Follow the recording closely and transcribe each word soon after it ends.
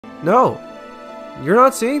No, you're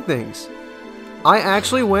not seeing things. I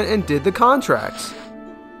actually went and did the contracts.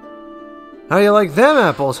 How do you like them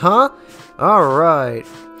apples, huh? Alright.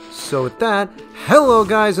 So with that, hello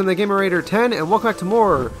guys, I'm the Gamer Raider 10, and welcome back to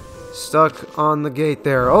more Stuck on the Gate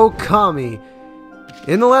there, Okami.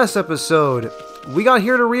 In the last episode, we got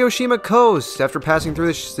here to Ryoshima Coast after passing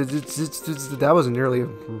through the... that was nearly a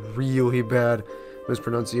really bad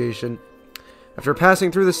mispronunciation. After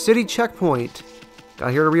passing through the city checkpoint,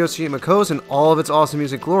 got here to Ryoshima Coast and all of its awesome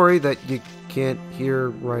music glory that you can't hear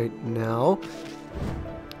right now.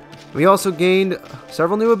 We also gained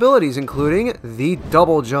several new abilities, including the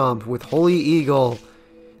double jump with Holy Eagle.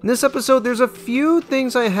 In this episode, there's a few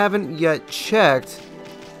things I haven't yet checked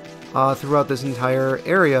throughout this entire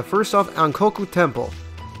area. First off, Ankoku Temple.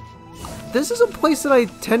 This is a place that I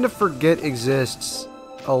tend to forget exists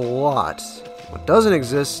a lot. What doesn't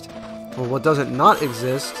exist, or what doesn't not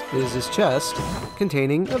exist, is this chest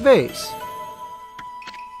containing a vase.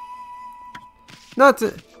 Not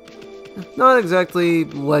exactly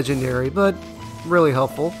legendary, but really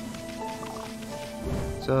helpful.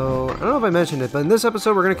 So, I don't know if I mentioned it, but in this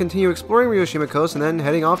episode we're going to continue exploring Ryoshima Coast and then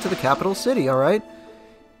heading off to the capital city, alright?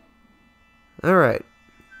 Alright.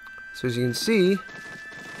 So as you can see,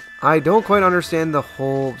 I don't quite understand the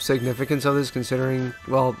whole significance of this, considering,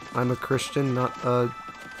 well, I'm a Christian, not a...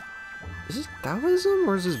 Is this Taoism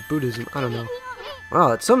or is this Buddhism? I don't know.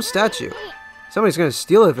 Wow, it's some statue. Somebody's going to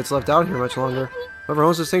steal it if it's left out here much longer. Whoever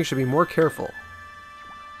owns this thing should be more careful.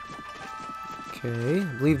 Okay, I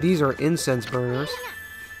believe these are incense burners.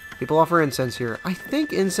 People offer incense here. I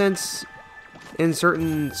think incense in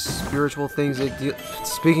certain spiritual things...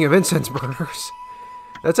 Speaking of incense burners,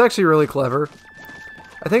 that's actually really clever.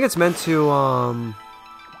 I think it's meant to,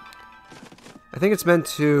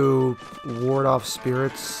 ward off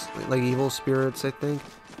spirits, like evil spirits, I think.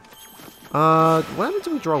 What happens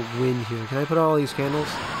if we draw wind here? Can I put all these candles?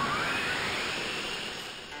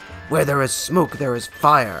 Where there is smoke, there is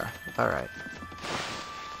fire. Alright.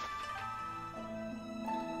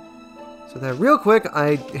 So that, real quick,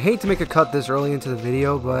 I hate to make a cut this early into the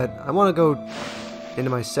video, but I want to go into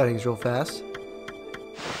my settings real fast.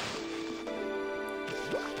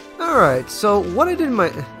 Alright, so what I did in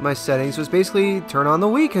my settings was basically turn on the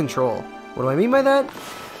Wii control. What do I mean by that?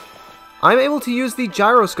 I'm able to use the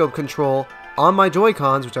gyroscope control on my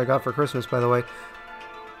Joy-Cons, which I got for Christmas, by the way,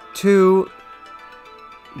 to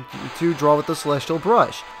draw with the Celestial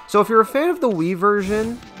Brush. So if you're a fan of the Wii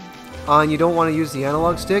version, and you don't want to use the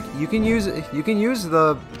analog stick, you can use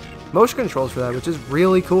the motion controls for that, which is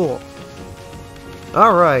really cool.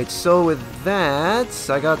 Alright, so with that,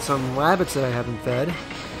 I got some rabbits that I haven't fed.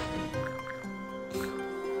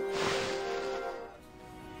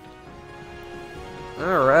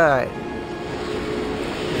 Alright.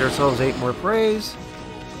 Get ourselves 8 more praise.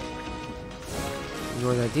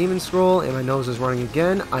 Ignore that demon scroll, and my nose is running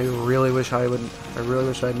again. I really wish I'd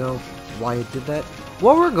know why it did that.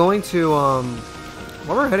 While we're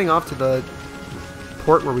heading off to the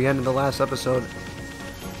port where we ended the last episode,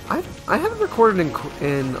 I haven't recorded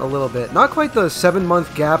in a little bit. Not quite the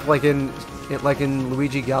 7-month gap like in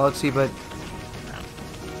Luigi Galaxy, but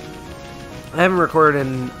I haven't recorded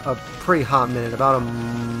in a pretty hot minute, about a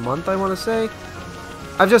month I want to say.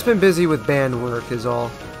 I've just been busy with band work is all.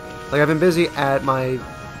 Like, I've been busy at my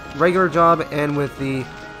regular job and with the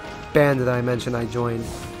band that I mentioned I joined.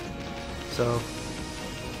 So,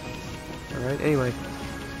 alright, anyway.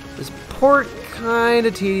 This port kinda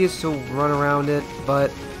tedious to run around it,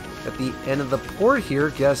 but at the end of the port here,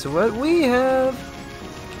 guess what we have?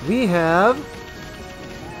 We have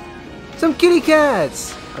some kitty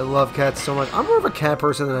cats! I love cats so much. I'm more of a cat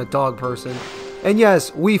person than a dog person. And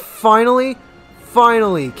yes, we finally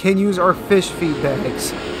can use our fish feed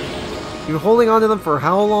bags. You've been holding on to them for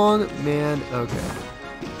how long? Man, okay.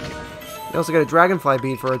 We also got a dragonfly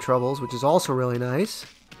bead for our troubles, which is also really nice.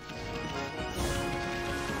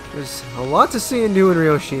 There's a lot to see and do in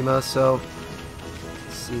Ryoshima, so...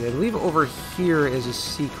 Let's see, I believe over here is a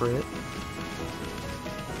secret.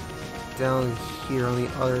 Down here on the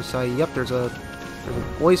other side, yep, there's an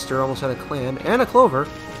oyster, almost had a clam, and a clover.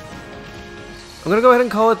 I'm going to go ahead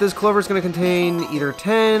and call it this clover is going to contain either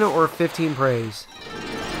 10 or 15 praise.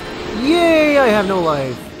 Yay, I have no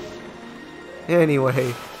life.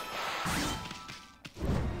 Anyway.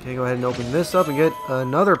 Okay, go ahead and open this up and get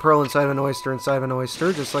another pearl inside of an oyster,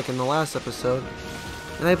 just like in the last episode.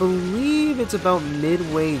 And I believe it's about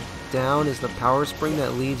midway down is the power spring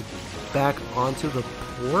that leads back onto the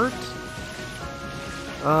port?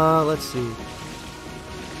 Let's see.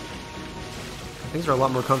 Things are a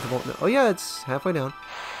lot more comfortable. Oh yeah, it's halfway down.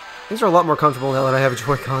 Things are a lot more comfortable now that I have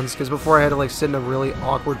Joy-Cons, because before I had to like sit in a really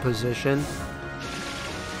awkward position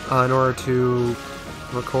in order to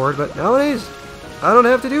record, but nowadays I don't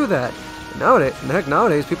have to do that.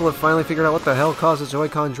 Nowadays people have finally figured out what the hell causes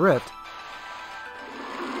Joy-Con drift.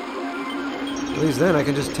 At least then I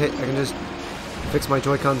can just fix my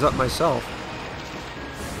Joy-Cons up myself.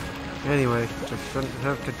 Anyway, which I shouldn't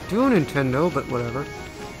have to do, Nintendo, but whatever.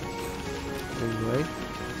 Anyway,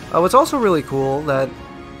 what's also really cool that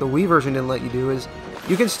the Wii version didn't let you do is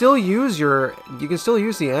you can still use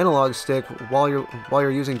the analog stick while you're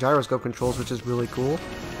using gyroscope controls, which is really cool.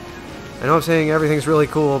 I know I'm saying everything's really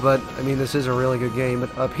cool, but I mean this is a really good game.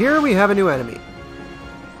 But up here we have a new enemy.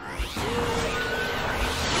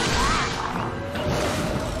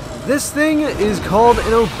 This thing is called an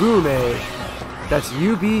Obume. That's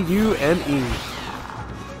U-B-U-M-E.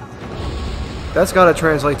 That's gotta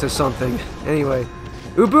translate to something. Anyway,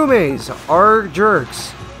 Ubumes are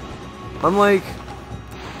jerks. Unlike...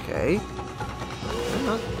 Okay. Can I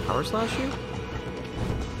not power slash you?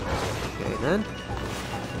 Okay, then.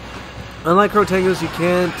 Unlike Crotangus, you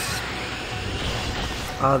can't...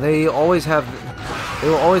 they will always have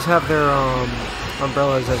their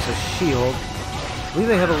umbrellas as a shield. I believe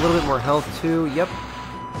they have a little bit more health too. Yep.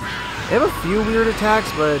 They have a few weird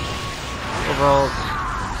attacks, but overall,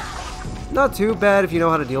 not too bad if you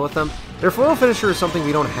know how to deal with them. Their foil finisher is something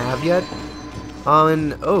we don't have yet.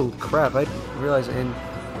 And oh crap, I realized. And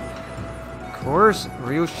of course,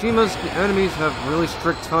 Ryoshima's enemies have really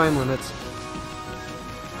strict time limits.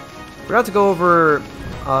 Forgot to go over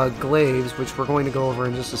glaives, which we're going to go over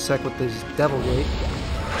in just a sec with this Devil Gate.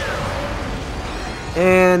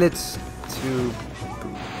 And it's too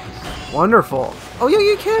wonderful. Oh yeah,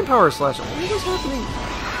 you can power slash. What is happening?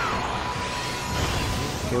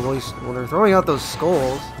 Okay, well they're throwing out those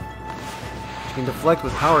skulls, which you can deflect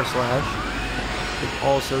with power slash. You can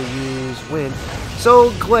also use wind.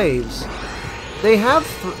 So glaives, they have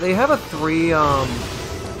a three. I'm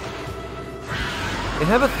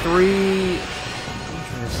trying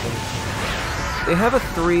to say. They have a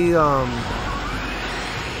three.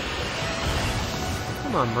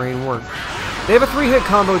 Come on, brain, work. They have a 3-hit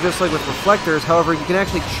combo just like with reflectors, however you can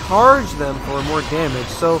actually charge them for more damage,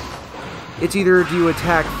 so it's either do you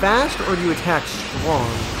attack fast or do you attack strong,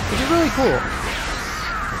 which is really cool.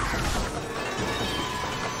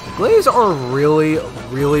 Glaives are really,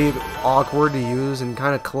 really awkward to use and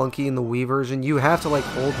kind of clunky in the Wii version. You have to like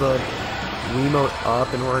hold the Wiimote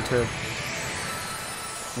up in order to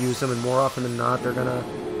use them, and more often than not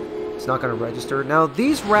it's not gonna register. Now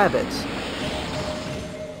these rabbits,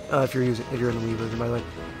 if you're in the Wii version, by the way.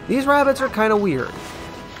 These rabbits are kind of weird.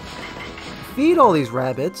 Feed all these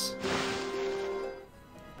rabbits.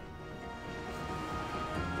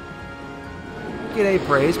 Get a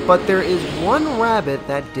praise, but there is one rabbit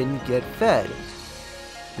that didn't get fed.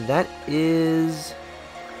 And that is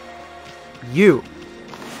you.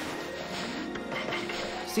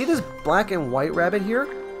 See this black and white rabbit here?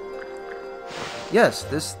 Yes,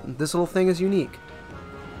 this little thing is unique.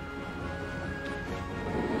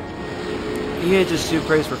 You can't just sue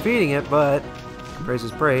praise for feeding it, but praise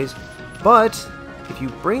is praise. But if you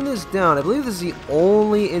bring this down, I believe this is the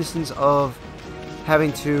only instance of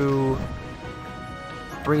having to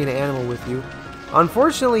bring an animal with you.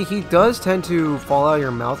 Unfortunately, he does tend to fall out of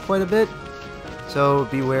your mouth quite a bit, so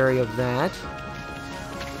be wary of that.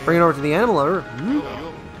 Bring it over to the animal.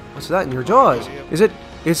 What's that in your jaws? Is it?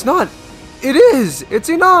 It's not. It is! It's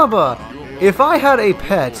Inaba! If I had a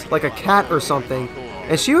pet, like a cat or something,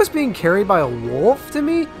 and she was being carried by a wolf to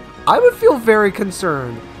me, I would feel very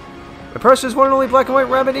concerned. My precious one and only black and white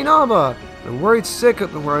rabbit Inaba. I'm worried sick,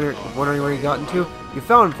 wondering where you got into. You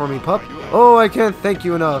found him for me, pup. Oh, I can't thank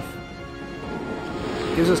you enough.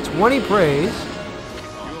 Gives us 20 praise.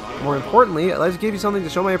 More importantly, I'd like to give you something to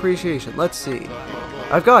show my appreciation. Let's see.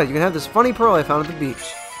 I've got it. You can have this funny pearl I found at the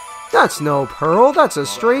beach. That's no pearl. That's a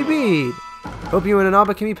stray bead. Hope you and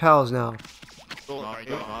Inaba can be pals now.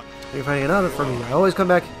 You're finding Inaba for me. I always come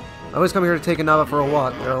here to take Inaba for a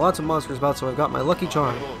walk. There are lots of monsters about, so I've got my lucky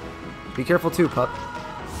charm. Be careful too, pup.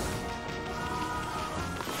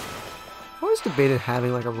 I always debated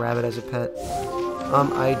having like a rabbit as a pet.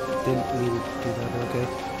 I didn't need to do that, okay.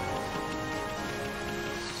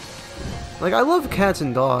 Like, I love cats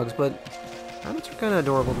and dogs, but rabbits are kind of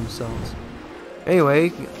adorable themselves. Anyway,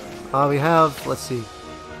 we have, let's see,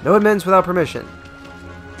 no amends without permission.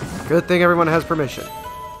 Good thing everyone has permission.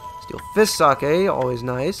 Steel Fist Sake, always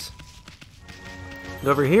nice.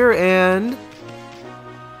 Go over here and...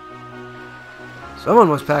 someone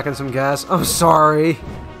was packing some gas. I'm sorry.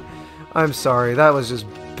 I'm sorry, that was just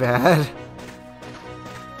bad.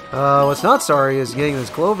 What's not sorry is getting this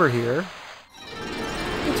Clover here.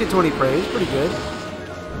 Gets you 20 praise, pretty good.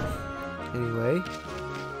 Anyway.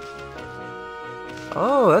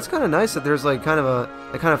 Oh, that's kind of nice that there's like kind of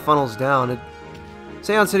it kind of funnels down.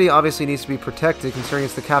 Sei-an City obviously needs to be protected considering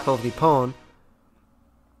it's the capital of Nippon.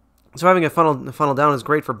 So having a funnel down is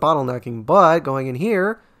great for bottlenecking, but going in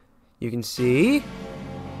here, you can see...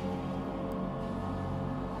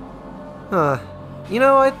 Huh. You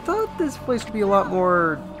know, I thought this place would be a lot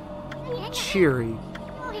more cheery.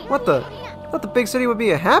 What the? I thought the big city would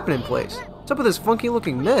be a happening place. What's up with this funky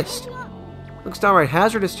looking mist? Looks downright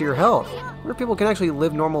hazardous to your health. Where people can actually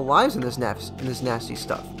live normal lives in this nasty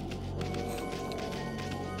stuff.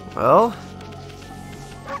 Well,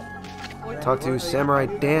 talk to Samurai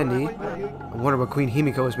Dandy. I wonder what Queen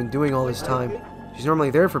Himiko has been doing all this time. She's normally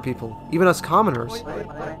there for people, even us commoners.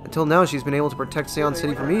 Until now, she's been able to protect Sei-an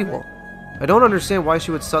City from evil. I don't understand why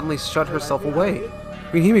she would suddenly shut herself away.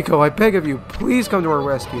 Queen Himiko, I beg of you, please come to our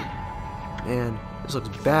rescue. Man, this looks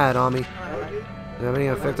bad, Ami. Did it have any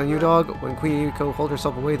effect on you, dog? When Queen Himiko pulled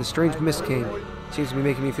herself away, the strange mist came. It seems to be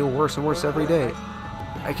making me feel worse and worse every day.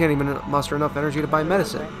 I can't even muster enough energy to buy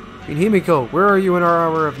medicine. Queen Himiko, where are you in our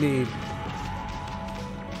hour of need?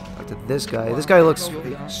 Talk to this guy. This guy looks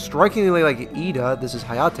strikingly like Ida. This is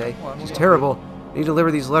Hayate. She's terrible. I need to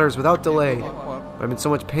deliver these letters without delay. I'm in so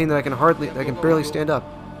much pain that I can barely stand up.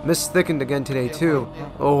 Mist thickened again today too.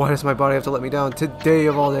 Oh, why does my body have to let me down today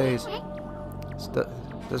of all days? This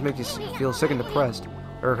does make you feel sick and depressed.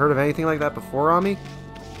 Ever heard of anything like that before, Ami?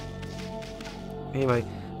 Anyway,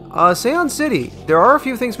 Sei-an City. There are a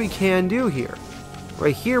few things we can do here.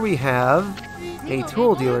 Right here we have a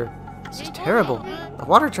tool dealer. This is terrible. The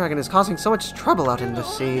water dragon is causing so much trouble out in the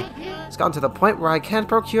sea. It's gotten to the point where I can't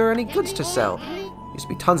procure any goods to sell. Used to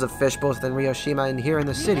be tons of fish both in Ryoshima and here in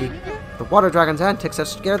the city. The water dragon's antics have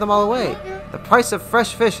scared them all away. The price of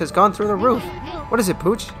fresh fish has gone through the roof. What is it,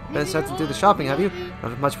 Pooch? Been sent to do the shopping, have you?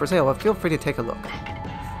 Not much for sale, but feel free to take a look.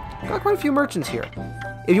 Got quite a few merchants here.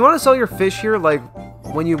 If you want to sell your fish here, like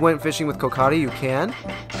when you went fishing with Kokari, you can.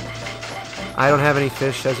 I don't have any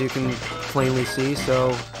fish, as you can plainly see,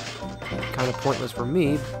 so kind of pointless for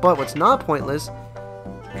me. But what's not pointless,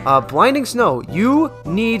 blinding snow. You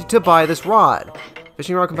need to buy this rod.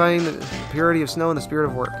 Fishing rod combining the purity of snow and the spirit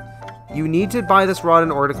of work. You need to buy this rod in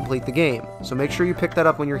order to complete the game, so make sure you pick that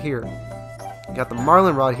up when you're here. You got the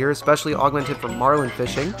marlin rod here, especially augmented for marlin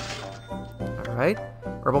fishing. Alright.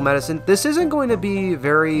 Herbal medicine. This isn't going to be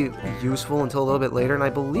very useful until a little bit later, and I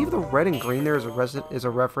believe the red and green there is a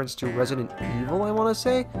reference to Resident Evil, I want to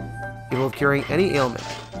say. Able of curing any ailment.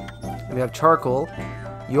 And we have charcoal.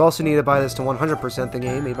 You also need to buy this to 100% the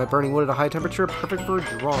game, made by burning wood at a high temperature, perfect for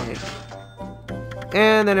drawing.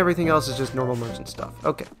 And then everything else is just normal merchant stuff.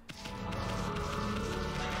 Okay.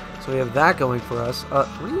 So we have that going for us.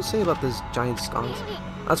 What do you say about this giant sconce?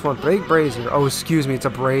 That's one big brazier. Oh, excuse me, it's a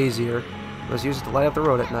brazier. Let's use it to light up the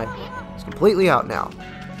road at night. It's completely out now.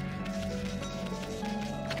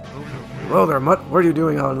 Hello there, Mutt. What are you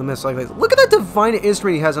doing out in the mist like this? Look at that divine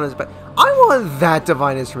instrument he has on his back. I want that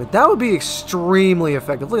divine instrument. That would be extremely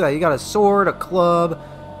effective. Look at that. You got a sword, a club.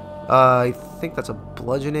 I think that's a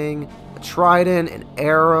bludgeoning, a trident, an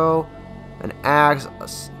arrow, an axe,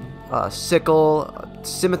 a sickle, a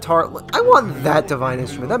scimitar. I want that divine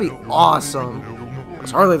instrument. That'd be awesome.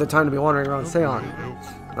 It's hardly the time to be wandering around Sei-an.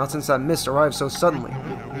 Not since that mist arrived so suddenly.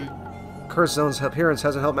 Curse Zone's appearance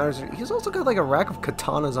hasn't helped matters. He's also got like a rack of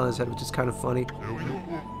katanas on his head, which is kind of funny.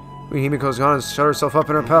 Queen Himiko's gone and shut herself up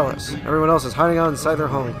in her palace. Everyone else is hiding out inside their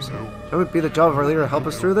homes. Shouldn't it be the job of our leader to help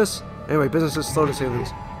us through this? Anyway, business is slow to say the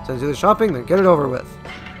least. So do the shopping, then get it over with.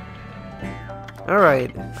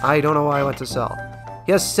 Alright, I don't know why I went to sell.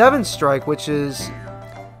 He has 7 strike, which is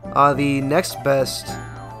the next best,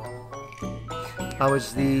 which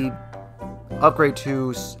is the upgrade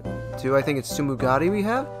to I think it's Sumugari we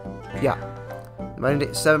have? Yeah. Divided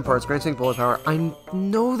into 7 parts, granting bullet power. I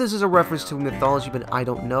know this is a reference to mythology, but I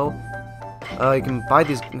don't know. You can buy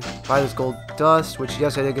this gold dust, which,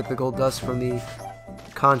 yes, I did get the gold dust from the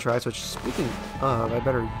contracts, which, speaking of, I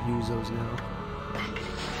better use those now.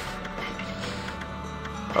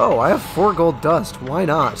 Oh, I have 4 gold dust. Why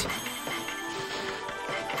not?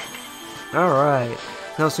 Alright.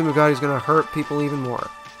 Now Sumugari's gonna hurt people even more.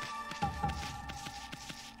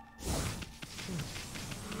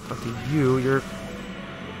 Up to you, you're...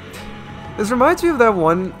 This reminds me of that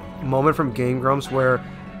one moment from Game Grumps where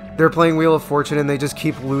they're playing Wheel of Fortune and they just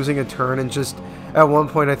keep losing a turn, and just at one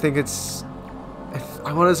point I think it's...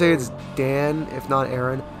 I want to say it's Dan, if not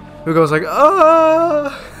Aaron, who goes like,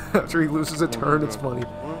 ah! After he loses a turn. It's funny.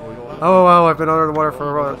 Oh wow, I've been under the water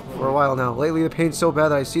for a while now. Lately the pain's so bad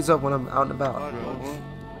that I seize up when I'm out and about.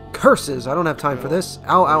 Curses! I don't have time for this.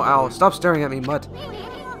 Ow, ow, ow. Stop staring at me, mutt.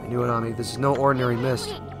 I knew it, Ami. This is no ordinary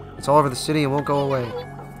mist. It's all over the city and won't go away.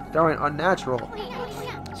 It's downright unnatural.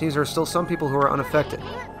 It seems there are still some people who are unaffected.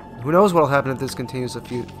 Who knows what will happen if this continues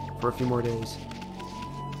for a few more days.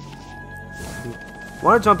 I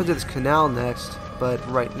want to jump into this canal next, but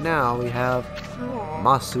right now we have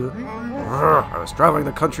Masu. I was traveling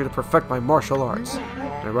the country to perfect my martial arts.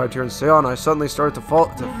 When I arrived here in Sei-an, I suddenly started to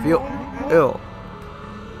feel ill.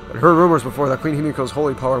 I heard rumors before that Queen Himiko's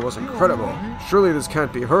holy power was incredible. Surely this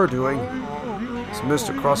can't be her doing. This mist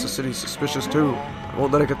across the city is suspicious too. I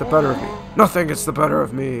won't let it get the better of me. Nothing gets the better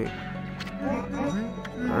of me.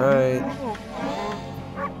 Alright.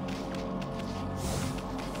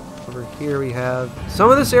 Over here we have...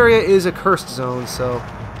 Some of this area is a cursed zone, so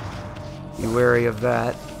be wary of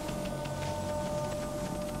that.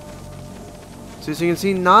 So as you can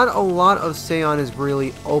see, not a lot of Sei-an is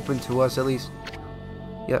really open to us, at least...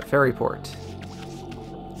 Yeah, Ferryport.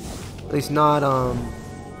 At least not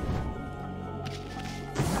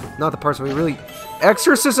the parts where we really...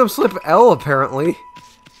 Exorcism Slip L, apparently!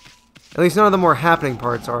 At least none of the more happening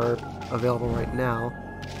parts are available right now.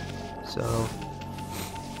 So...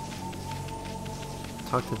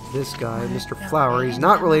 Talk to this guy, Mr. Flower. He's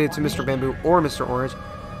not related to Mr. Bamboo or Mr. Orange.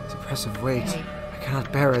 It's oppressive weight. I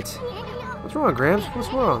cannot bear it. What's wrong, Gramps? What's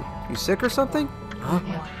wrong? You sick or something? Huh?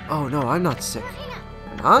 Oh, no, I'm not sick.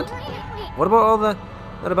 You're not? What about all that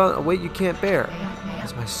about a weight you can't bear?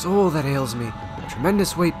 It's my soul that ails me. A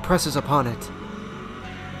tremendous weight presses upon it.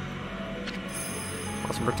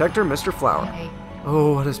 Awesome Protector, Mr. Flower.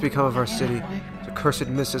 Oh, what has become of our city? The cursed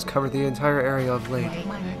mist has covered the entire area of late.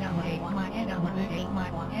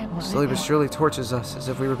 Slowly but surely torches us, as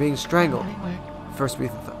if we were being strangled. First we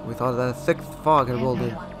thought that a thick fog had rolled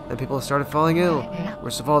in. Then people started falling ill.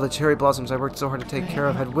 Worst of all, the cherry blossoms I worked so hard to take care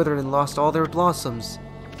of had withered and lost all their blossoms.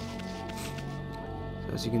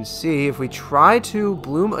 So as you can see, if we try to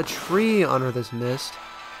bloom a tree under this mist,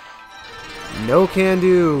 no can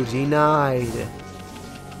do. Denied.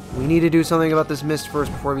 We need to do something about this mist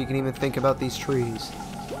first before we can even think about these trees.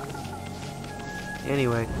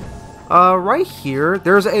 Anyway, right here,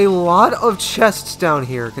 there's a lot of chests down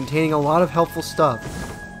here containing a lot of helpful stuff.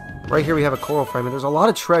 Right here we have a coral fragment. There's a lot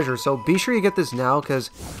of treasure, so be sure you get this now, because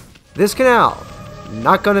this canal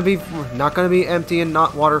not gonna be empty and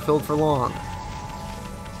not water filled for long.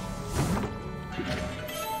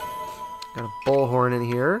 Got a bullhorn in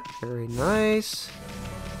here, very nice.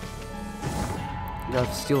 Got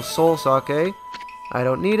a steel soul sake. I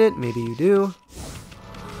don't need it. Maybe you do.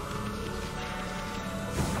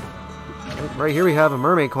 Right here we have a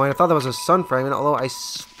mermaid coin. I thought that was a sun fragment, although I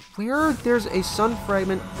swear there's a sun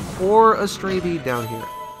fragment or a stray bead down here.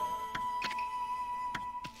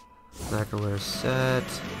 Lacquerware set.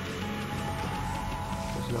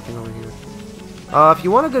 There's nothing over here. If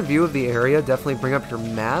you want a good view of the area, definitely bring up your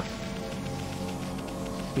map.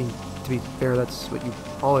 I mean, to be fair, that's what you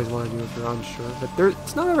always want to do if you're unsure. But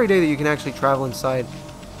it's not every day that you can actually travel inside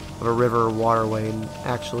of a river or waterway and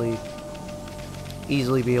actually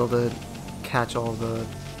easily be able to catch all the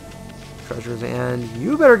treasures. And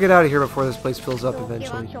you better get out of here before this place fills up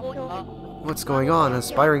eventually. What's going on? An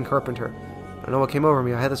aspiring carpenter. I don't know what came over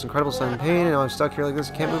me. I had this incredible sudden pain, and now I'm stuck here like this.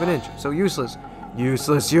 I can't move an inch. I'm so useless.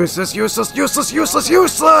 Useless, useless, useless, useless, useless,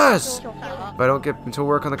 useless! If I don't get into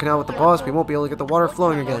work on the canal with the boss, we won't be able to get the water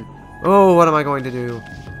flowing again. Oh, what am I going to do?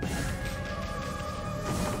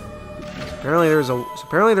 Apparently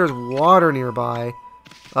there's water nearby.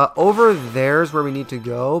 Over there's where we need to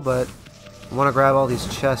go, but I want to grab all these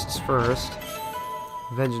chests first.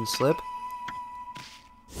 Vengeance slip.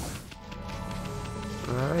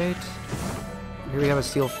 Alright. Here we have a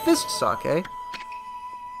steel fist sake.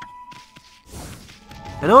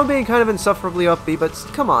 I know I'm being kind of insufferably upbeat, but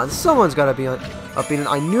come on, someone's got to be upbeat. And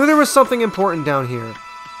I knew there was something important down here.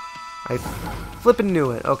 I flippin'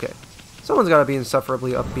 knew it. Okay. Someone's got to be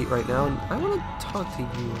insufferably upbeat right now, and I want to talk to you.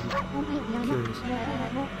 I'm curious.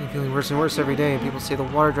 I'm feeling worse and worse every day, and people say the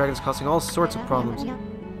water dragon is causing all sorts of problems.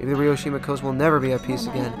 Maybe the Ryoshima coast will never be at peace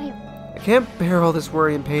again. I can't bear all this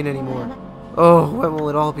worry and pain anymore. Oh, when will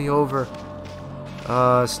it all be over?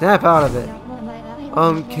 Snap out of it.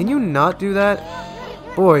 Can you not do that?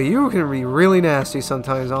 Boy, you can be really nasty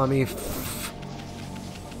sometimes on me.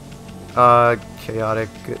 Chaotic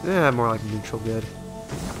good. More like neutral good.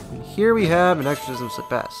 And here we have an exorcism slip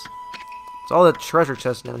pass. It's all the treasure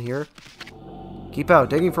chests down here. Keep out,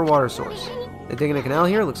 digging for water source. They digging a canal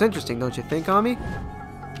here? Looks interesting, don't you think, Ami?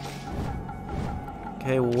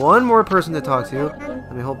 Okay, one more person to talk to.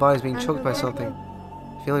 And my whole body's being choked by something.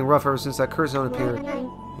 Feeling rough ever since that curse zone appeared.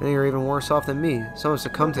 Many are even worse off than me. Some have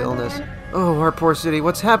succumbed to illness. Oh, our poor city,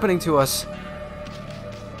 what's happening to us?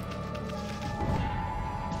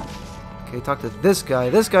 Okay, talk to this guy.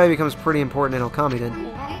 This guy becomes pretty important in Okami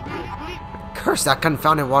then. Curse that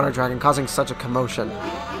confounded water dragon causing such a commotion.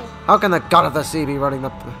 How can the god of the sea be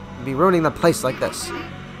ruining the place like this?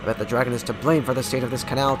 I bet the dragon is to blame for the state of this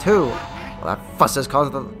canal too. Well, that fuss has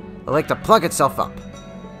caused the lake to plug itself up.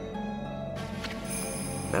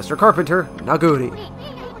 Master Carpenter, Naguri.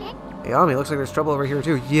 Hey, Ami, looks like there's trouble over here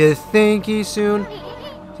too. You think he's soon?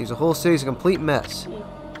 Seems the whole city's a complete mess.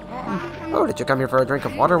 Oh, did you come here for a drink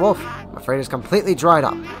of water, Wolf? I'm afraid it's completely dried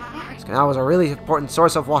up. This canal was a really important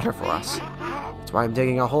source of water for us. That's why I'm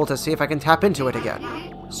digging a hole to see if I can tap into it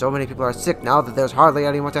again. So many people are sick now that there's hardly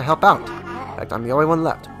anyone to help out. In fact, I'm the only one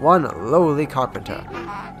left. One lowly carpenter.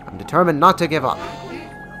 I'm determined not to give up.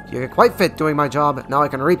 You get quite fit doing my job, now I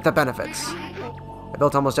can reap the benefits. I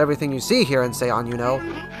built almost everything you see here in Sei-an, you know.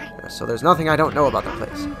 So there's nothing I don't know about the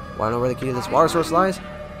place. Want to know where the key to this water source lies?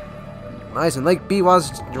 It lies in Lake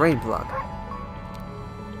Biwa's drain plug.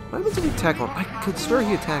 What happens if you tackle him? I could swear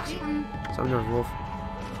he attacks you. Summoner Wolf.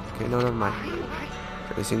 Okay, no, never mind.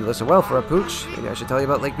 They seem to listen well for a pooch. Maybe I should tell you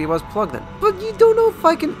about Lake Biwa's plug then. But you don't know if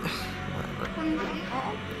I can... Whatever.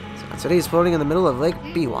 Sei-an City is floating in the middle of Lake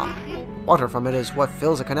Biwa. Water from it is what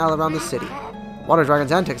fills a canal around the city. Water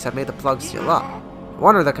dragon's antics have made the plug seal up. No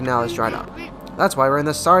wonder the canal is dried up. That's why we're in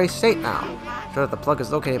this sorry state now. Sure that the plug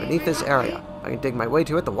is located beneath this area. If I can dig my way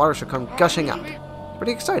to it, the water should come gushing out.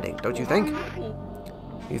 Pretty exciting, don't you think?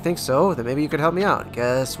 You think so? Then maybe you could help me out.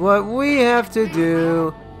 Guess what we have to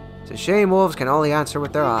do? It's a shame wolves can only answer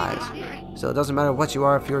with their eyes. So it doesn't matter what you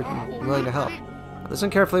are if you're willing to help. Listen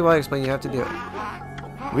carefully while I explain you have to do it.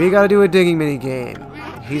 We gotta do a digging mini game.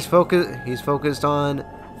 He's focused on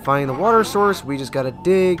finding the water source. We just gotta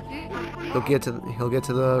dig. He'll get to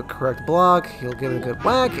the correct block. He'll give it a good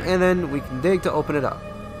whack, and then we can dig to open it up.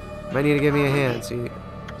 Might need to give me a hand. See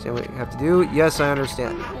what you have to do? Yes, I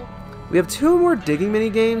understand. We have 2 more digging mini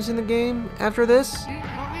games in the game after this.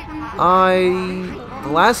 The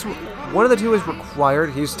last one of the 2 is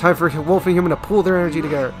required. It's time for Wolf and Human to pool their energy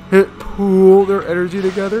together. Pool their energy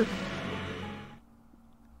together.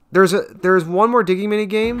 There's one more digging mini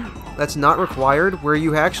game that's not required, where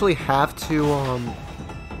you actually have to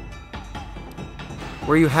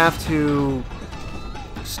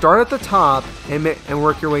start at the top and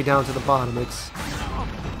work your way down to the bottom. It's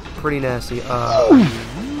pretty nasty.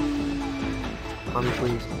 Mommy,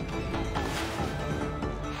 please.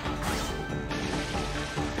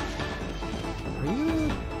 Are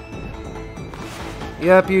you?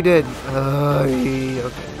 Yep, you did. Okay.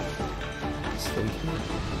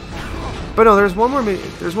 But no, there's one more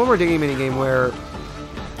digging mini game where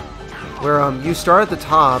you start at the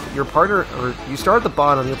top, you start at the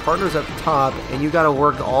bottom, your partner's at the top, and you gotta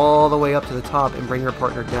work all the way up to the top and bring your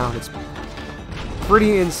partner down. It's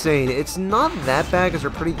pretty insane. It's not that bad because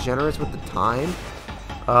they're pretty generous with the time.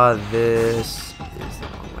 This is the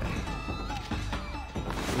wrong way.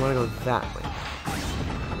 You wanna go that way.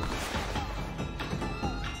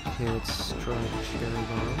 Okay, let's try the cherry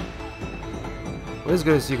bomb. What is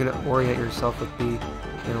good is you can orient yourself with the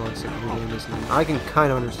analog stick of the game. I can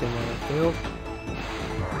kind of understand why that failed.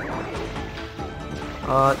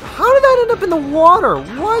 How did that end up in the water?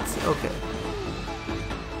 What? Okay.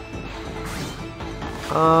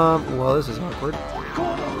 Well, this is awkward.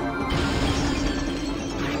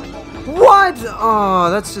 What?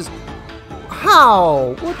 Oh, that's just...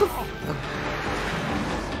 How? What the f...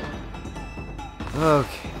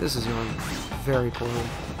 Okay, this is going very poorly.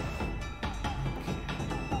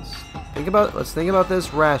 Let's think about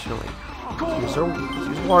this rationally. Let's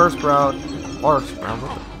use water sprout.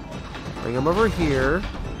 Bring him over here.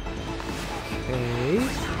 Okay.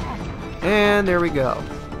 And there we go.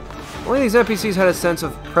 Only these NPCs had a sense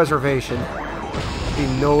of preservation. It'd be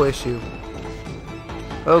no issue.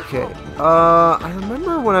 Okay. I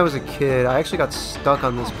remember when I was a kid, I actually got stuck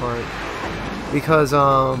on this part because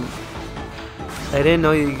I didn't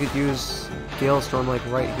know you could use Galestorm like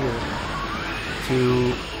right here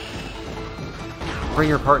to bring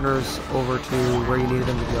your partners over to where you needed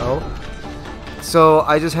them to go. So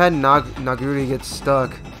I just had Naguri get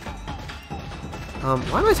stuck.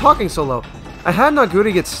 Why am I talking so low? I had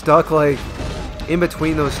Naguri get stuck like in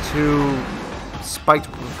between those 2 spiked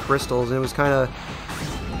crystals, and it was kind of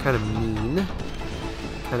mean,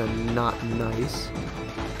 kind of not nice.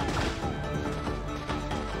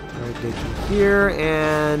 Alright, dig you here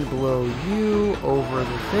and blow you over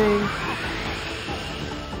the thing.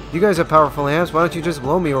 You guys have powerful hands. Why don't you just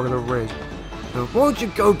blow me over the ridge? Now, won't you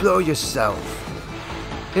go blow yourself?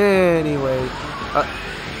 Anyway, okay.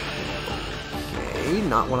 maybe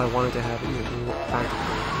not what I wanted to happen.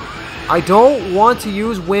 I don't want to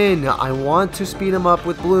use Wind. I want to speed him up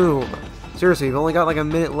with Bloom. Seriously, we've only got like a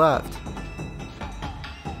minute left.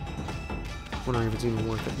 Wondering if it's even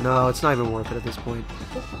worth it. No, it's not even worth it at this point.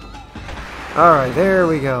 Alright, there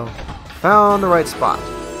we go. Found the right spot.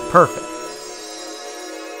 Perfect.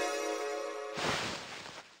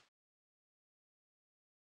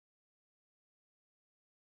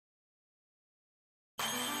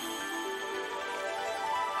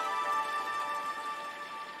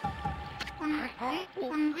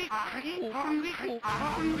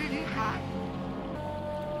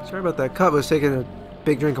 Sorry about that. Cut was taking a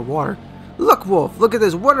big drink of water. Look, Wolf! Look at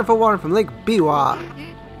this wonderful water from Lake Biwa!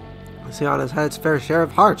 Sei-an has had its fair share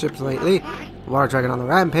of hardships lately. The water dragon on the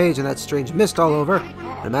rampage and that strange mist all over.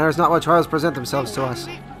 But it matters not what trials present themselves to us.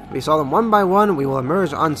 If we solve them one by one, we will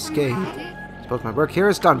emerge unscathed. I suppose my work here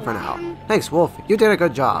is done for now. Thanks, Wolf. You did a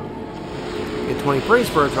good job. You get 20 praise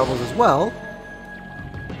for our troubles as well.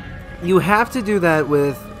 You have to do that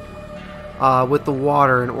with the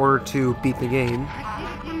water in order to beat the game.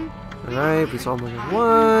 Alright, we saw him with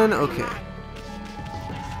one. Okay.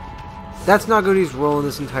 That's not good. He's rolling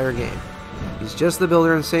this entire game. He's just the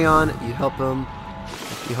builder in Sei-an. You help him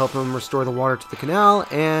restore the water to the canal,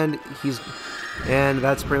 and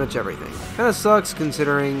that's pretty much everything. Kind of sucks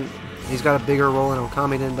considering he's got a bigger role in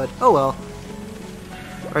Okami than, but oh well.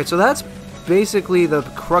 Alright, so that's basically the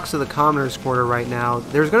crux of the Commoner's Quarter right now.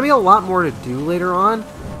 There's going to be a lot more to do later on.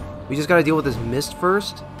 We just got to deal with this mist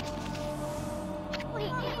first.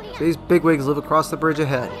 So these bigwigs live across the bridge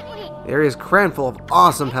ahead. The area is crammed full of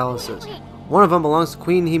awesome palaces. One of them belongs to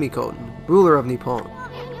Queen Himiko, ruler of Nippon.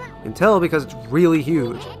 You can tell because it's really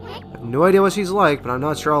huge. I have no idea what she's like, but I'm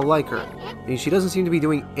not sure I'll like her. I mean, she doesn't seem to be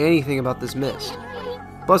doing anything about this mist.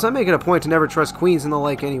 Plus, I'm making a point to never trust queens and the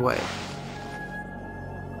like anyway.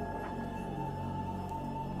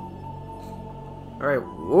 Alright,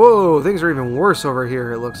 whoa, things are even worse over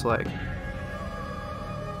here, it looks like.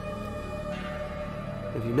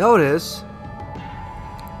 If you notice,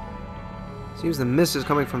 seems the mist is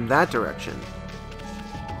coming from that direction.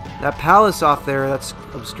 That palace off there that's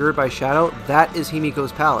obscured by shadow, that is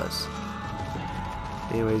Himiko's palace.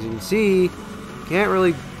 Anyways, you can see, can't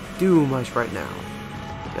really do much right now.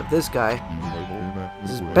 You have this guy.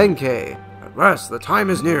 This is Benkei. At last, the time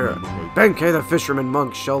is near. Benkei the fisherman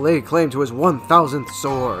monk shall lay claim to his 1,000th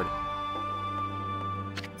sword.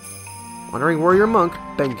 Wandering warrior monk,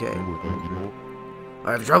 Benkei.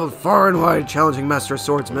 I have traveled far and wide challenging master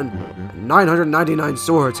swordsmen, and 999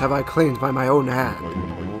 swords have I claimed by my own hand.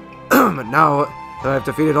 But now that I have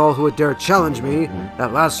defeated all who would dare challenge me,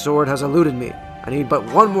 that last sword has eluded me. I need but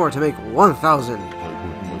one more to make 1,000.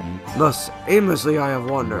 Thus, aimlessly I have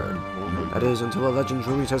wandered. That is, until a legend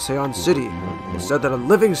drew me to Sei-an City. It said that a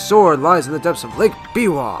living sword lies in the depths of Lake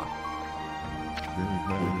Biwa.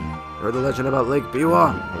 Heard the legend about Lake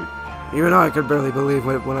Biwa? Even I could barely believe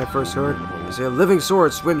it when I first heard. They say a living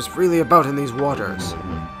sword swims freely about in these waters.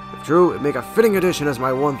 If true, it'd make a fitting addition as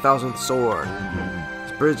my 1,000th sword.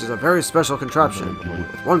 This bridge is a very special contraption.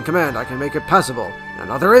 With one command, I can make it passable, and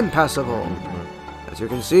another impassable. As you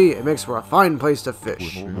can see, it makes for a fine place to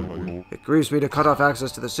fish. It grieves me to cut off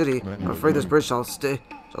access to the city. I'm afraid this bridge shall stay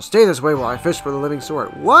this way while I fish for the living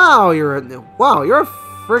sword. Wow, you're a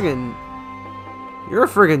friggin'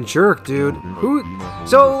 jerk, dude.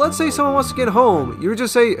 So let's say someone wants to get home. You would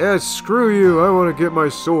just say, screw you, I want to get my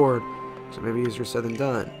sword. So maybe easier said than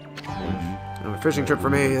done. A fishing trip for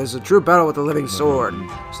me is a true battle with the living sword.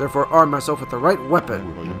 So therefore arm myself with the right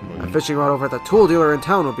weapon. A fishing rod over at the tool dealer in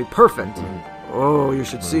town would be perfect. Oh, you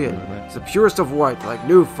should see it. It's the purest of white, like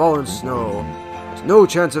new fallen snow. There's no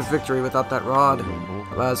chance of victory without that rod.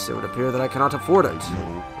 Alas, it would appear that I cannot afford it.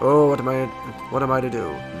 Oh, what am I to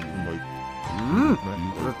do?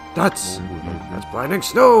 That's blinding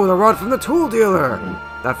snow, the rod from the tool dealer.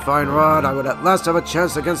 That fine rod, I would at last have a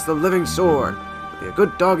chance against the living sword. Be a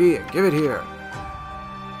good doggy and give it here.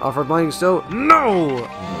 Offer blinding snow? No!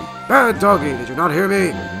 Bad doggy, did you not hear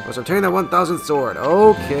me? Must obtain that 1,000th sword.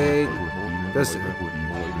 Okay.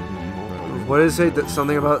 What did it say?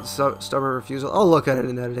 Something about stubborn refusal? I'll look at it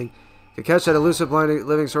in editing. To catch that elusive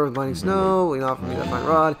living sword with blinding snow, will you offer me that fine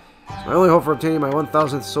rod? It's my only hope for obtaining my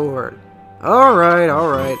 1,000th sword. Alright,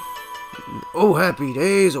 alright. Oh, happy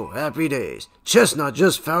days, oh, happy days. Chestnut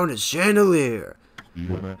just found his chandelier.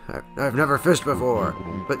 I've never fished before.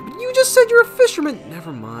 But you just said you're a fisherman.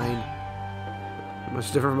 Never mind.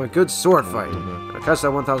 Much different from a good sword fight. When I catch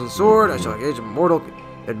that 1,000th sword, I shall engage in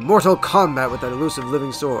mortal combat with that elusive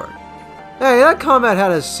living sword. Hey, that combat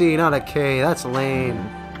had a C, not a K. That's lame.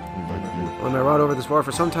 When I rode over this water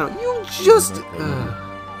for some time, you just...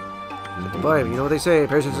 But you know what they say,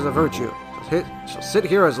 patience is a virtue. She'll sit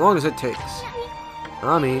here as long as it takes.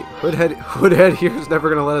 Ami, Hoodhead here is never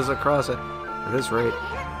gonna let us across it. At this rate,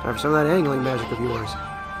 time for some of that angling magic of yours.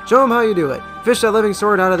 Show him how you do it. Fish that living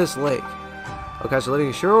sword out of this lake. I'll catch the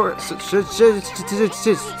living shore.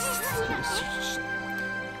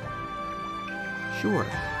 Sure.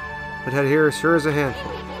 Hoodhead here sure is a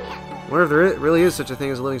handful. I wonder if there really is such a thing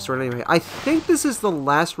as a living sword anyway. I think this is the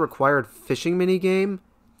last required fishing minigame.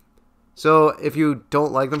 So, if you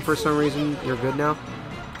don't like them for some reason, you're good now.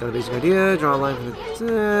 Got a basic idea, draw a line from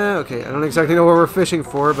the... okay, I don't exactly know what we're fishing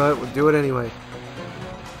for, but we'll do it anyway.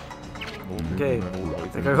 Okay, I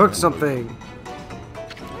think I hooked something.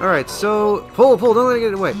 Alright, so... Pull, don't let it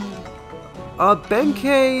get away.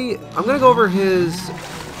 Benkei, I'm gonna go over his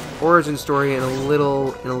origin story in a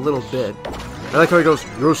little bit. I like how he goes,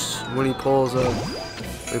 "Yes," when he pulls a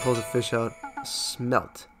fish out.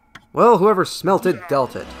 Smelt. Well, whoever smelt it,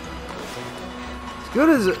 dealt it.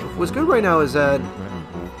 What's good right now is that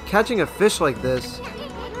catching a fish like this,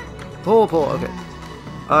 pull, okay.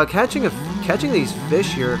 Catching these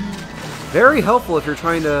fish here, very helpful if you're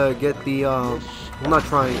trying to get the well, not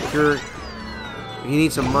trying. If you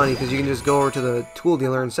need some money, because you can just go over to the tool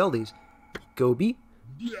dealer and sell these. Gobi.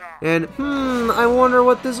 And I wonder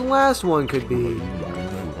what this last one could be.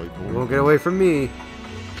 You won't get away from me.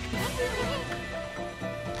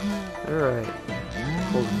 All right.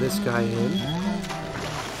 Pull this guy in.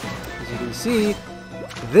 As you can see,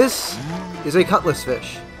 this is a cutlass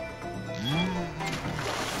fish.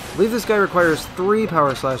 I believe this guy requires 3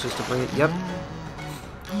 power slashes to bring it. Yep.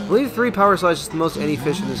 I believe 3 power slashes is the most any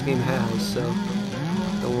fish in this game has, so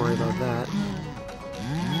don't worry about that.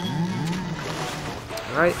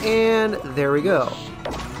 Alright, and there we go.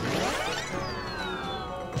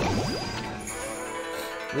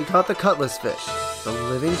 We caught the cutlass fish, the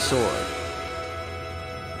living sword.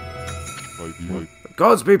 The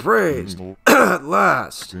gods be praised! At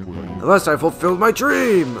last! At last I fulfilled my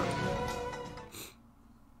dream!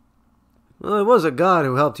 Well, it was a god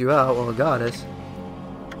who helped you out, well, a goddess.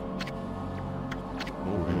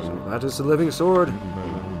 So that is the living sword.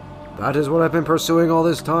 That is what I've been pursuing all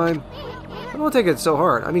this time. I don't take it so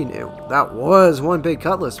hard. I mean, that was one big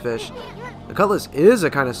cutlass fish. A cutlass is a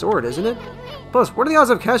kind of sword, isn't it? Plus, what are the odds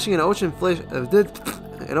of catching an ocean fish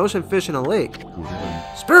in a lake?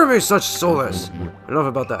 Spare me such solace! Enough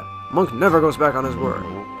about that. Monk never goes back on his word.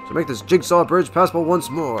 So make this jigsaw bridge passable once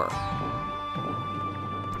more.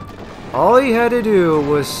 All he had to do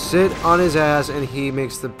was sit on his ass and he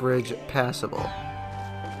makes the bridge passable.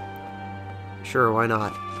 Sure, why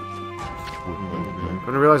not? I'm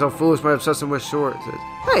gonna realize how foolish my obsession with swords is.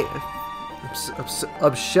 Hey!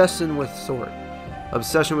 Obsession with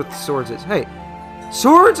swords is. Hey!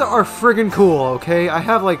 Swords are friggin' cool, okay? I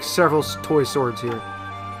have like several toy swords here.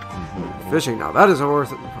 Fishing now, that is a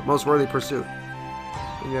most worthy pursuit.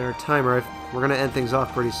 We got our timer. We're gonna end things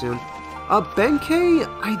off pretty soon. Benkei,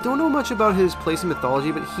 I don't know much about his place in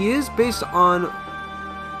mythology, but he is based on...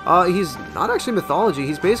 he's not actually mythology,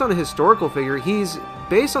 he's based on a historical figure. He's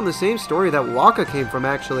based on the same story that Waka came from,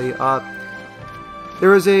 actually. There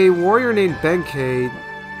was a warrior named Benkei...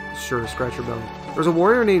 Sure, scratch your belly. There was a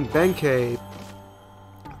warrior named Benkei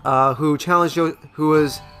who challenged... who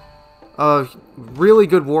was a really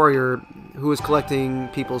good warrior who was collecting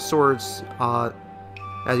people's swords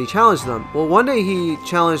as he challenged them. Well, one day he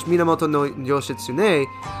challenged Minamoto no Yoshitsune,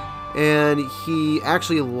 and he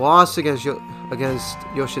actually lost against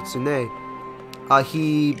Yoshitsune.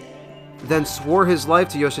 He then swore his life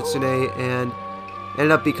to Yoshitsune and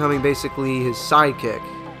ended up becoming basically his sidekick.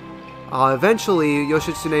 Eventually,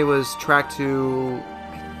 Yoshitsune was tracked to,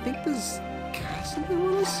 I think this castle, I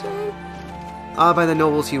want to say? By the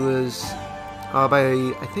nobles. He was, by,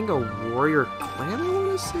 I think, a warrior clan, I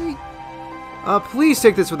want to say? Please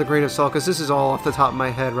take this with a grain of salt, because this is all off the top of my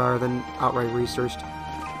head rather than outright researched.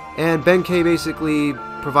 And Benkei basically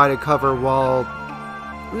provided cover while,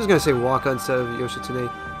 I'm just going to say Waka instead of Yoshitsune,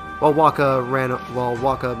 while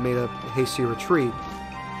Waka made a hasty retreat.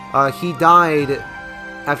 He died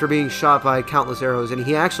after being shot by countless arrows, and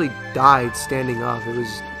he actually died standing up. It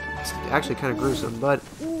was actually kind of gruesome, but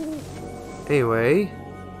anyway,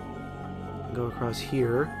 go across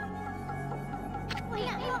here.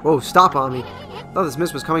 Whoa, stop on me. I thought this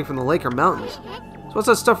mist was coming from the lake or mountains. So what's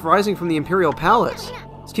that stuff rising from the Imperial Palace?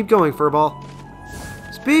 Let's keep going, Furball.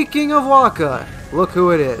 Speaking of Waka, look who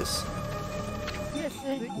it is.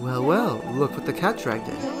 Well, well, look what the cat dragged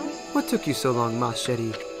in. What took you so long,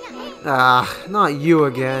 Machete? Ah, not you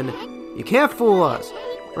again. You can't fool us.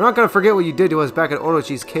 We're not gonna forget what you did to us back at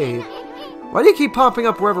Orochi's cave. Why do you keep popping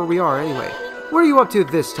up wherever we are, anyway? What are you up to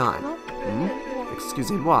this time?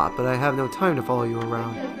 excusez-moi, but I have no time to follow you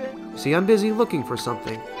around. You see, I'm busy looking for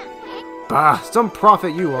something. Bah, some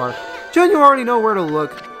prophet you are. Don't you already know where to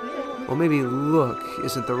look? Well, maybe look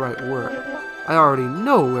isn't the right word. I already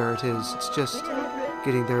know where it is. It's just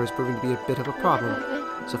getting there is proving to be a bit of a problem.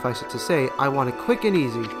 Suffice it to say, I want it quick and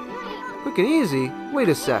easy. Quick and easy? Wait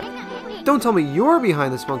a sec. Don't tell me you're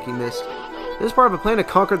behind this monkey mist. Is this part of a plan to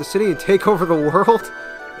conquer the city and take over the world?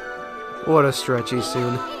 What a stretch,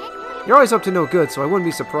 soon. You're always up to no good, so I wouldn't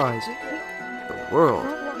be surprised. The world?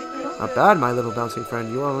 Not bad, my little bouncing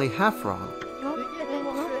friend. You're only half wrong.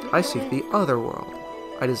 I seek the other world.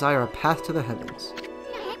 I desire a path to the heavens.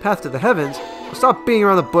 Path to the heavens? Well, stop beating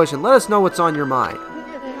around the bush and let us know what's on your mind.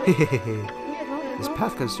 Hehehe. This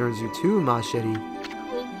path concerns you too, Machete.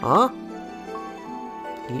 Huh?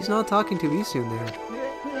 He's not talking to Isun there.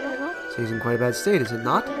 So he's in quite a bad state, is it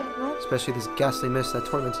not? Especially this ghastly mist that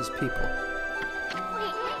torments his people.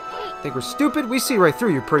 Think we're stupid? We see right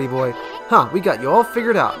through you, pretty boy. Huh, we got you all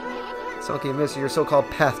figured out. Sulky mist your so-called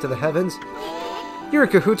path to the heavens. You're in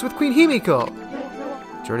cahoots with Queen Himiko.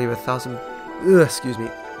 Journey of a thousand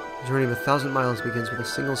miles begins with a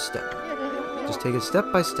single step. Just take it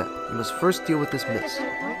step by step. You must first deal with this mist,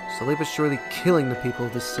 slowly but surely killing the people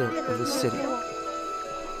of this city.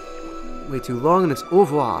 Wait too long and it's au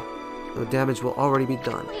revoir. No damage will already be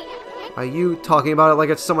done. Are you talking about it like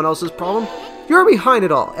it's someone else's problem? You're behind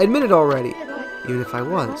it all. Admit it already. Even if I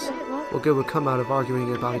was, what good would come out of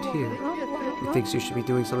arguing about it here? He thinks you should be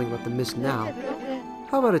doing something about the mist now.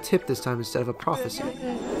 How about a tip this time instead of a prophecy?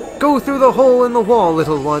 Go through the hole in the wall,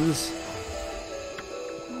 little ones.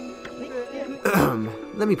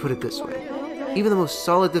 Let me put it this way. Even the most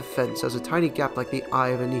solid defense has a tiny gap like the eye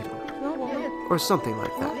of a needle. Or something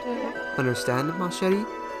like that. Understand, Machete?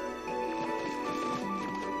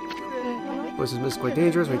 Was this mist quite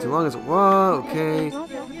dangerous? Way too long as it was. Okay.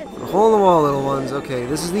 The hole in the wall, little ones. Okay,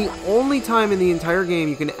 this is the only time in the entire game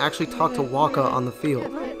you can actually talk to Waka on the field.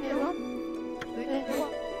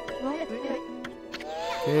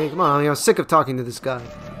 Okay, come on. I'm sick of talking to this guy.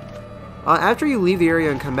 After you leave the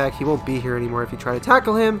area and come back, he won't be here anymore. If you try to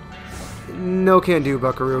tackle him, no can do,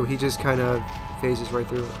 Buckaroo. He just kind of phases right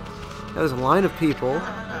through it. Now, there's a line of people.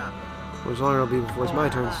 How much longer it'll be before it's my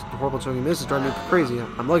turn. This horrible chunky mist is driving me crazy.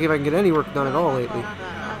 I'm lucky if I can get any work done at all lately.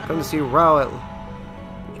 Come to see Rao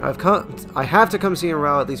I have to come see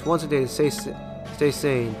Rao at least once a day to stay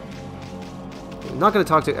sane. I'm not going to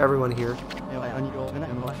talk to everyone here.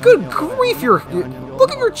 Good grief,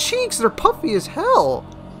 look at your cheeks. They're puffy as hell.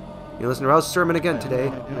 You listen to Rao's sermon again today.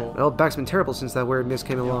 My old back's been terrible since that weird mist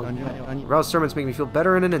came along. Rao's sermons make me feel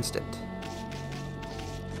better in an instant.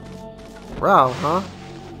 Rao, huh?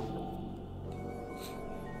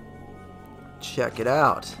 Check it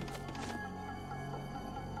out.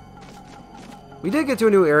 We did get to a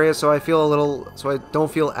new area, so I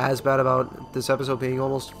don't feel as bad about this episode being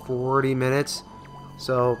almost 40 minutes.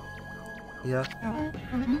 So, yeah.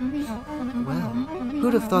 Well,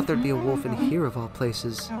 who'd have thought there'd be a wolf in here of all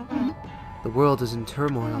places? The world is in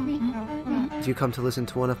turmoil. If you come to listen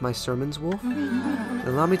to one of my sermons, Wolf, then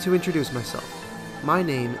allow me to introduce myself. My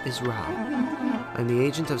name is Rao. I'm the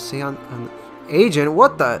agent of Sei-an... agent?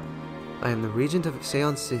 What the... I am the regent of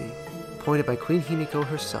Sei-an City, appointed by Queen Himiko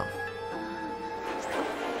herself.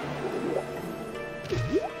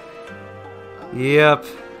 Yep.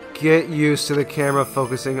 Get used to the camera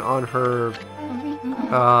focusing on her,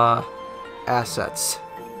 assets.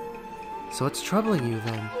 So what's troubling you,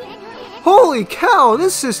 then? Holy cow,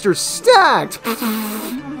 this sister's stacked!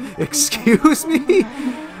 Excuse me?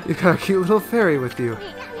 You got a cute little fairy with you.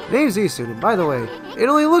 Name's Isun, and by the way, it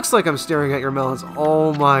only looks like I'm staring at your melons.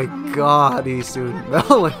 Oh my god, Isun.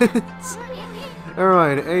 Melons!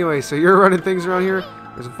 Alright, anyway, so you're running things around here?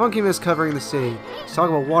 There's a funky mist covering the city. Let's talk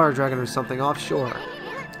about water dragon or something offshore.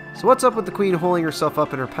 So what's up with the queen holding herself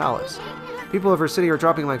up in her palace? People of her city are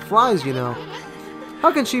dropping like flies, you know.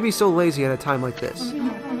 How can she be so lazy at a time like this?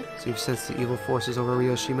 So you've sensed the evil forces over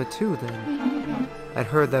Ryoshima too, then? I'd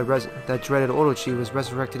heard that dreaded Orochi was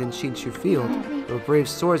resurrected in Shinshu Field, though a brave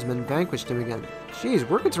swordsman vanquished him again. Jeez,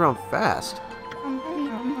 word gets around fast.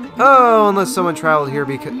 Oh, unless someone traveled here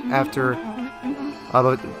before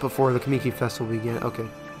the Kamiki Festival began. Okay.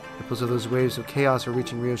 Ripples of those waves of chaos are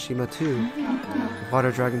reaching Ryoshima too. The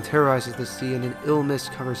water dragon terrorizes the sea and an ill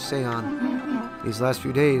mist covers Sei-an. These last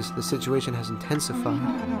few days, the situation has intensified.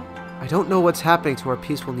 I don't know what's happening to our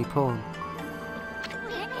peaceful Nippon.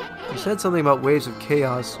 You said something about waves of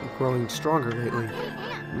chaos growing stronger lately.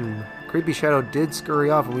 Creepy Shadow did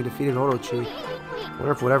scurry off when we defeated Orochi.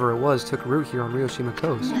 Wonder if whatever it was took root here on Ryoshima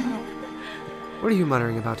Coast. What are you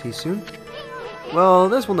muttering about, Isun? Well,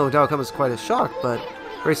 this will no doubt come as quite a shock, but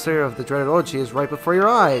Great slayer of the dreaded Ochi is right before your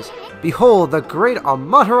eyes. Behold, the great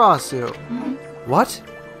Amaterasu. What?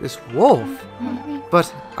 This wolf?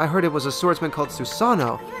 But I heard it was a swordsman called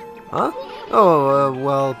Susano. Huh? Oh,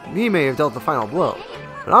 well, he may have dealt the final blow.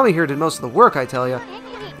 But Ami here did most of the work, I tell ya.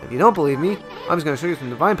 If you don't believe me, I'm just going to show you some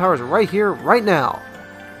divine powers right here, right now.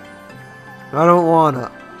 I don't wanna.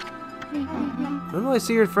 When will I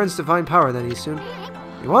see your friend's divine power then, Isun?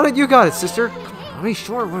 You want it? You got it, sister. Let me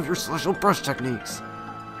show her one of your celestial brush techniques.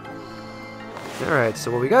 Alright,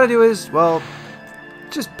 so what we gotta do is, well,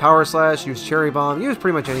 just power slash, use cherry bomb, use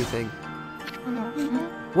pretty much anything.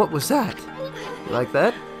 What was that? You like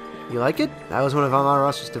that? You like it? That was one of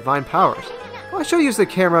Amarasu's divine powers. Well, I should have used the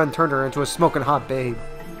camera and turned her into a smoking hot babe.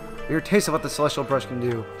 Your taste of what the celestial brush can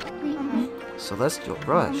do. Celestial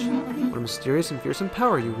brush? What a mysterious and fearsome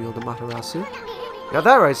power you wield, Amaterasu. You got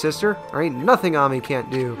that right, sister. There ain't nothing Ami can't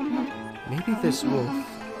do. Maybe this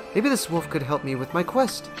wolf could help me with my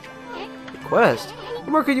quest. Your quest? What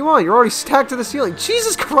more could you want? You're already stacked to the ceiling.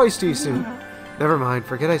 Jesus Christ, Isun! Never mind,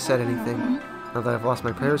 forget I said anything. Now that I've lost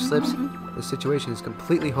my prayer slips, the situation is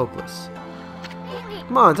completely hopeless.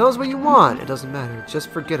 Come on, tell us what you want. It doesn't matter, just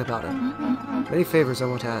forget about it. Many favors I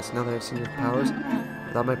want to ask now that I've seen your powers.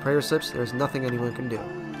 Without my prayer slips, there's nothing anyone can do.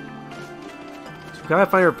 So we gotta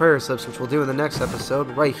find our prayer slips, which we'll do in the next episode,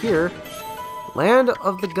 right here. Land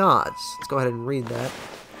of the Gods. Let's go ahead and read that.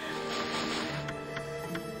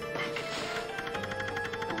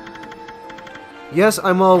 Yes,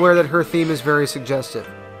 I'm well aware that her theme is very suggestive.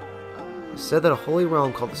 It's said that a holy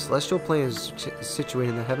realm called the Celestial Plane is situated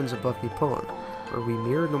in the heavens above Nippon, where we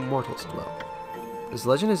mere mortals dwell. This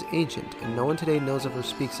legend is ancient, and no one today knows of or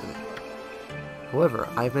speaks of it. However,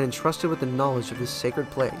 I have been entrusted with the knowledge of this sacred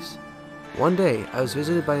place. One day, I was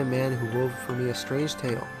visited by a man who wove for me a strange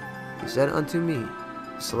tale. He said unto me,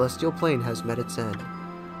 the Celestial Plane has met its end.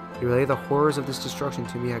 He relayed the horrors of this destruction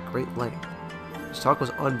to me at great length. His talk was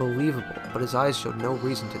unbelievable, but his eyes showed no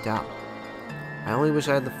reason to doubt. I only wish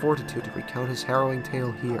I had the fortitude to recount his harrowing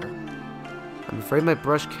tale here. I'm afraid my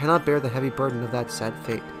brush cannot bear the heavy burden of that sad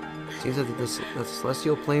fate. It seems that the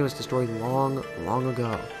Celestial Plane was destroyed long, long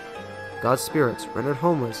ago. God's spirits, rendered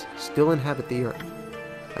homeless, still inhabit the earth.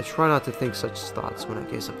 I try not to think such thoughts when I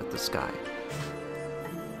gaze up at the sky.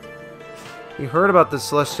 You heard about the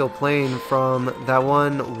Celestial Plane from that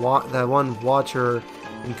one watcher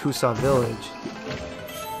in Kusa Village.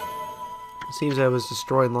 It seems that it was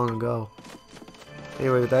destroyed long ago.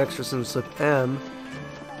 Anyway, with the exorcism slip M,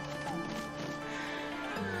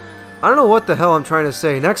 I don't know what the hell I'm trying to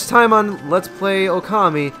say. Next time on Let's Play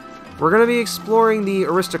Okami, we're going to be exploring the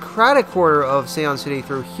aristocratic quarter of Sei-an City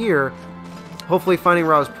through here, hopefully finding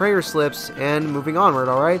Rao's prayer slips and moving onward,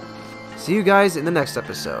 alright? See you guys in the next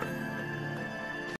episode.